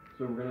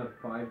 So we're gonna have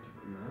 5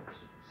 different maps?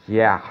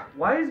 Yeah.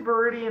 Why is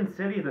Viridian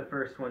City the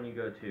first one you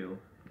go to?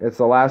 It's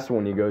the last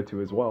one you go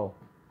to as well.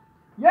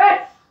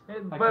 Yes!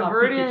 But caught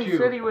Viridian Pikachu.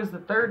 City was the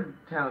 3rd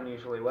town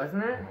usually,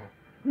 wasn't it?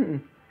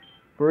 Mm-mm.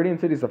 Viridian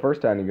City's the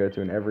first town you go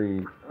to in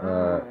every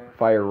Oh.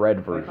 Fire Red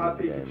I version caught of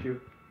the game. Pikachu.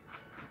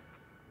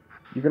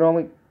 You can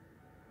only...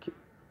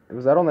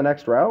 Was that on the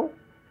next route?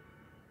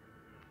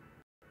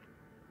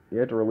 You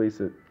had to release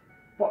it.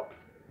 Fuck.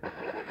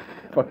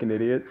 Fucking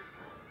idiot.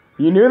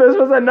 You knew this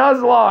was a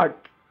Nuzlocke!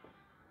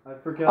 I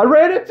forgot. I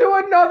ran into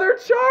another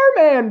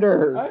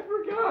Charmander! I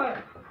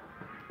forgot.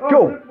 Oh,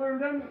 Go.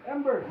 Rippler and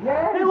Ember.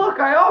 Yeah. Hey, look!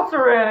 I also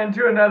ran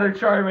into another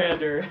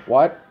Charmander.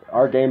 What?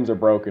 Our games are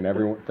broken.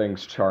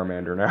 Everything's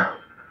Charmander now.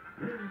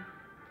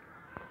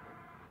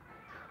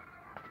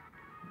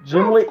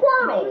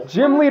 Squirtle!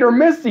 Gym Leader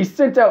Misty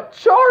sent out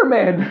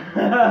Charmander!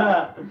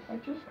 I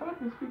just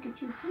caught this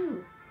Pikachu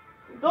too.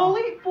 The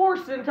Elite Four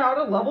sent out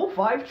a level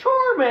 5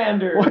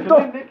 Charmander! What Can the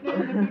I nickname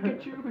the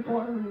Pikachu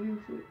before I release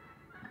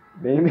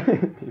it? Name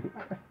it.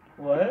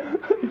 What?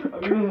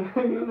 I'm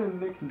gonna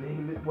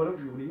nickname it. What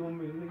do you want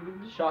me to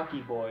name it?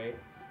 Shocky Boy.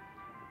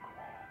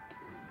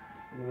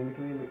 I'm gonna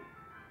nickname it.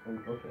 Okay,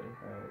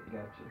 alright,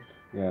 gotcha.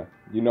 Yeah,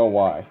 you know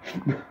why.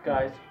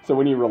 Guys. So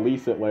when you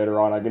release it later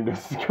on, I can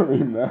just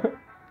scream that.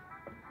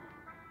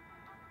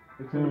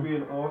 It's gonna be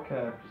in all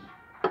caps.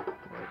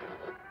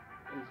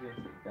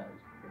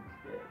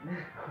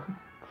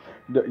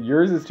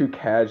 Yours is too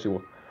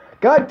casual.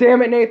 God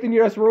damn it, Nathan,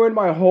 you just ruined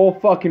my whole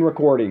fucking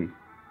recording.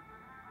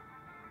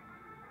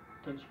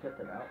 Can't you cut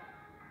that out?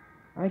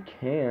 I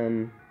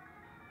can.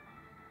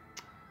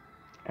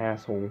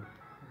 Asshole.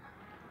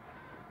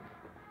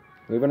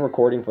 We've been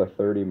recording for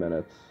 30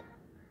 minutes.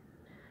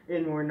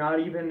 And we're not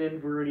even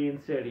in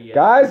Viridian City yet.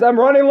 Guys, I'm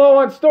running low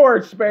on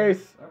storage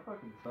space. That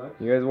fucking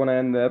sucks. You guys want to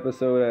end the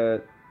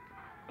episode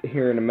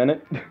here in a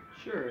minute?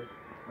 Sure.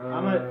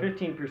 I'm at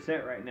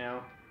 15% right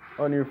now.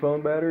 On your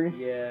phone battery?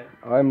 Yeah.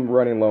 I'm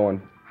running low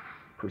on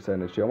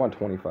percentage too. I'm on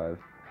 25.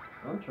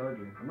 I'm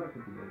charging. I'm at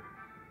 58.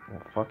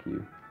 Oh, fuck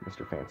you,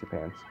 Mr. Fancy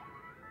Pants.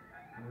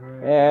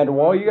 And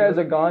while you guys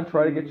are gone,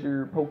 try to get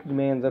your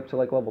Pokemans up to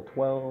like level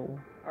 12.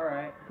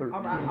 Alright. 13.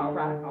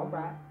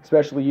 Alright.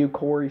 Especially you,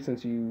 Corey,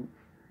 since you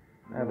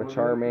have a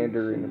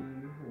Charmander.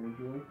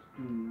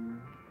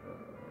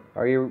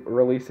 Are you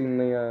releasing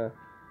the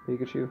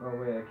Pikachu? Oh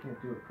wait, I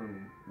can't do it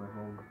from my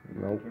home.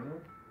 Nope. Camera?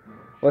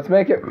 Let's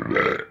make it.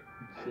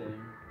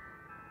 Same.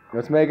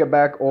 Let's make it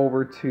back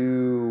over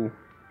to.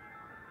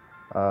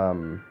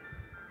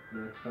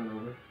 Next time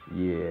over.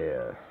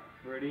 Yeah.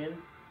 Viridian?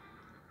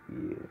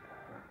 Yeah.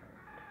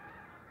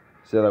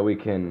 So that we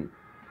can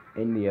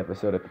end the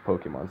episode at the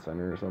Pokemon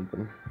Center or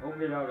something.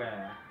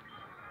 Okay.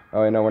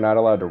 Oh, no, we're not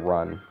allowed to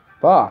run.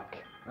 Fuck!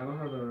 I don't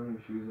have the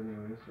running shoes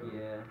anyway, so.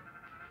 Yeah.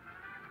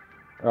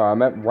 Oh, I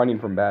meant running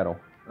from battle.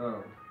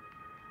 Oh.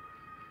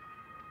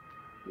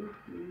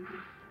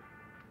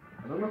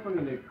 I don't know if I'm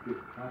gonna get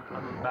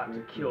I'm about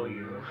to kill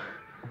you.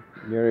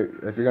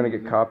 If you're gonna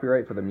get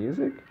copyright for the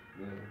music?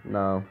 Yeah.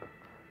 No.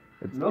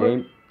 It's No,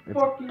 game. It's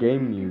fucking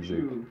game Pikachu.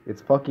 music.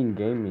 It's fucking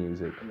game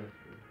music.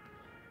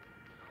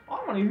 I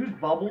want to use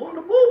Bubble and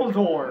a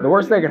Bulbasaur. The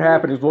worst that could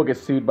happen is we'll get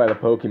sued by the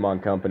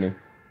Pokemon Company.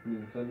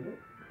 Nintendo?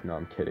 No,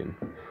 I'm kidding.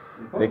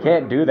 They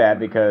can't do that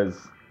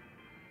because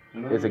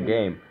it's a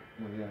game.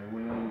 Oh, yeah,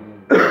 we're not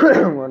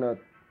even.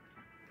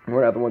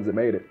 we're not the ones that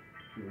made it.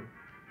 True.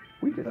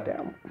 We just We're back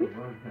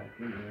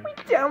in there.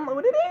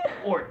 downloaded it.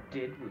 Or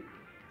did we?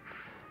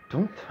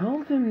 Don't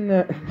tell them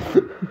that.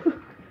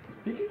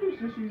 Pikachu's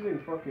just using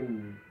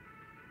fucking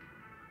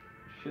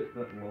shit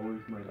that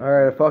lowers my.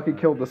 Alright, I fucking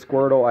killed the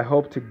Squirtle. I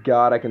hope to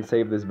God I can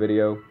save this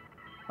video.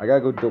 I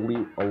gotta go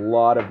delete a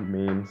lot of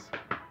memes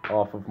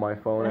off of my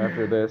phone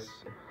after this.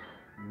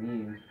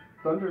 Mean.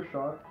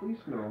 Thundershock, please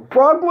no.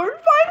 Froglord,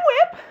 fine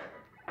whip!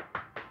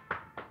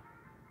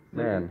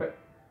 Man.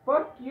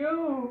 Fuck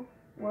you!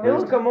 Wow. Hey,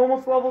 look, I'm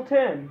almost level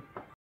 10.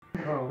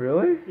 Oh.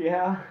 Really?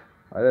 Yeah.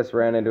 I just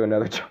ran into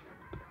another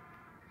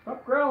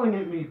Stop growling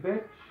at me,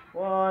 bitch!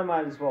 Well, I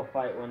might as well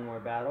fight one more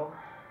battle.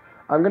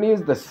 I'm gonna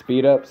use the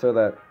speed up so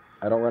that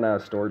I don't run out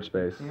of storage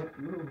space. Can't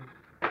move.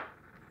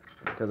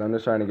 Because I'm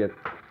just trying to get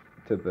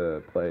to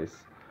the place.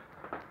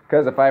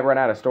 Because if I run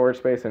out of storage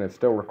space and it's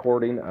still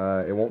recording,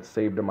 it won't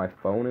save to my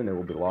phone and it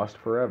will be lost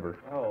forever.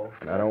 Oh.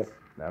 And I don't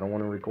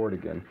want to record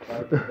again.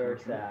 That's very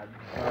sad.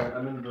 Alright,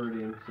 I'm in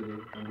Viridian City.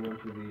 I'm going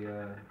to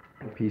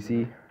the,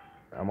 PC,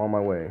 I'm on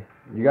my way.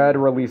 You gotta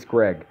release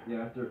Greg. Yeah,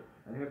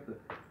 I have to.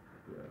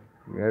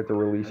 You have to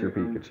release your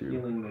I'm Pikachu.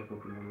 healing my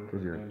Pokemon.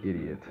 'Cause you're an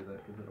idiot. Because I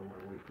don't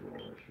want to wait through all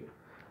that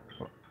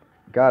shit.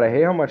 God, I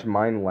hate how much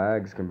mine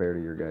lags compared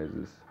to your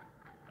guys's.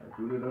 I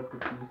booted up the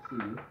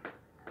PC.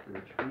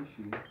 Which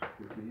PC?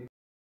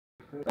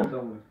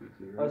 Someone's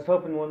PC, I was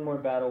hoping one more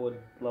battle would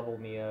level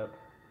me up.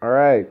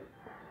 Alright,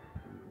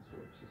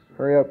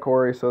 hurry up,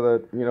 Corey, so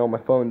that, you know, my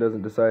phone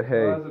doesn't decide,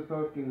 hey. How's a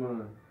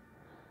Pokemon?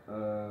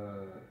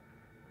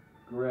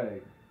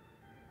 Greg.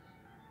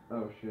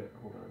 Oh shit,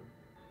 hold on.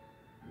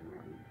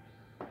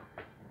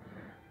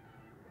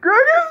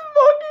 Greg is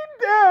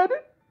fucking dead!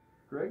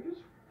 Greg is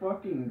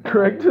fucking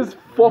Greg just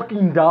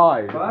fucking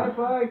died. Bye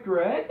bye,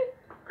 Greg?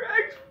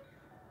 Greg's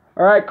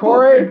Alright,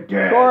 Corey, fucking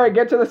dead. Corey,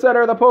 get to the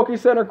center of the Poke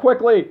Center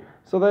quickly,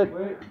 so that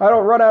Wait. I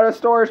don't run out of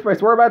storage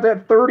space. We're about to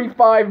hit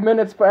 35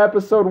 minutes for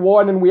episode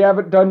 1 and we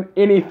haven't done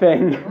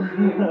anything.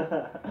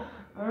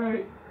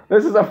 Alright.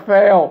 This is a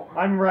fail.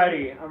 I'm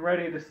ready. I'm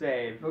ready to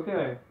save.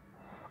 Okay.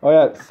 Oh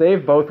yeah,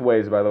 save both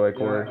ways, by the way, Yeah,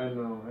 Corey. I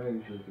know. I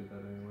usually do that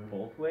anyway.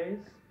 Both ways?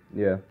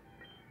 Yeah.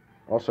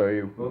 I'll show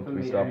you Both once in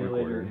we the stop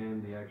emulator recording.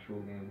 and the actual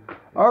game.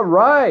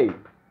 Alright!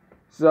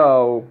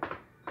 So,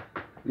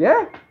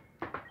 yeah.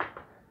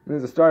 This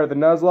is the start of the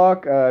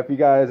Nuzlocke. If you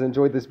guys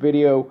enjoyed this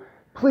video,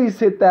 please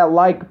hit that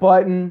like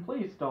button.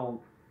 Please don't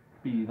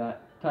be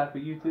that type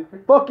of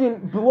YouTuber. Fucking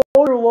blow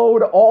your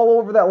load all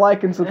over that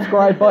like and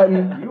subscribe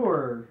button. You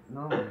are...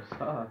 No,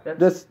 stop.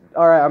 Just,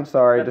 alright, I'm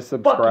sorry, That's just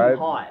subscribe. fucking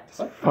hot.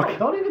 Just fucking-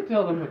 Don't even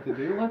tell them what to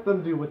do. Let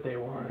them do what they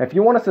want. If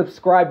you want to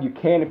subscribe, you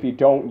can. If you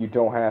don't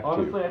have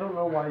Honestly, to. I don't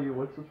know why you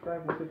would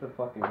subscribe. Look at the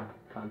fucking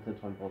content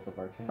on both of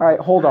our channels. Alright,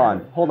 hold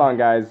on. Hold on,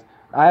 guys.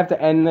 I have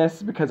to end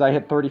this because I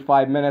hit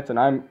 35 minutes and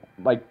I'm,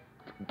 like...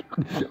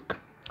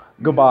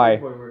 Goodbye.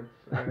 Forwards.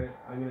 Alright,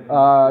 I'm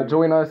gonna end this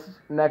Join us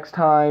next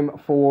time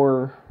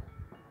for...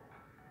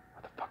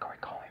 What the fuck are we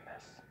calling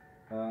this?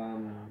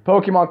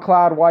 Pokemon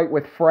Cloud White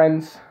with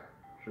Friends.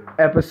 Sure.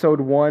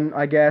 Episode 1,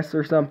 I guess,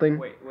 or something.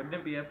 Wait, wouldn't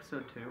it be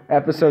episode 2?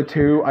 Episode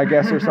 2, I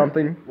guess, or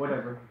something.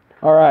 Whatever.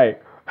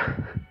 Alright.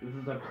 This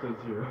is episode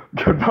 0.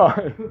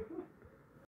 Goodbye.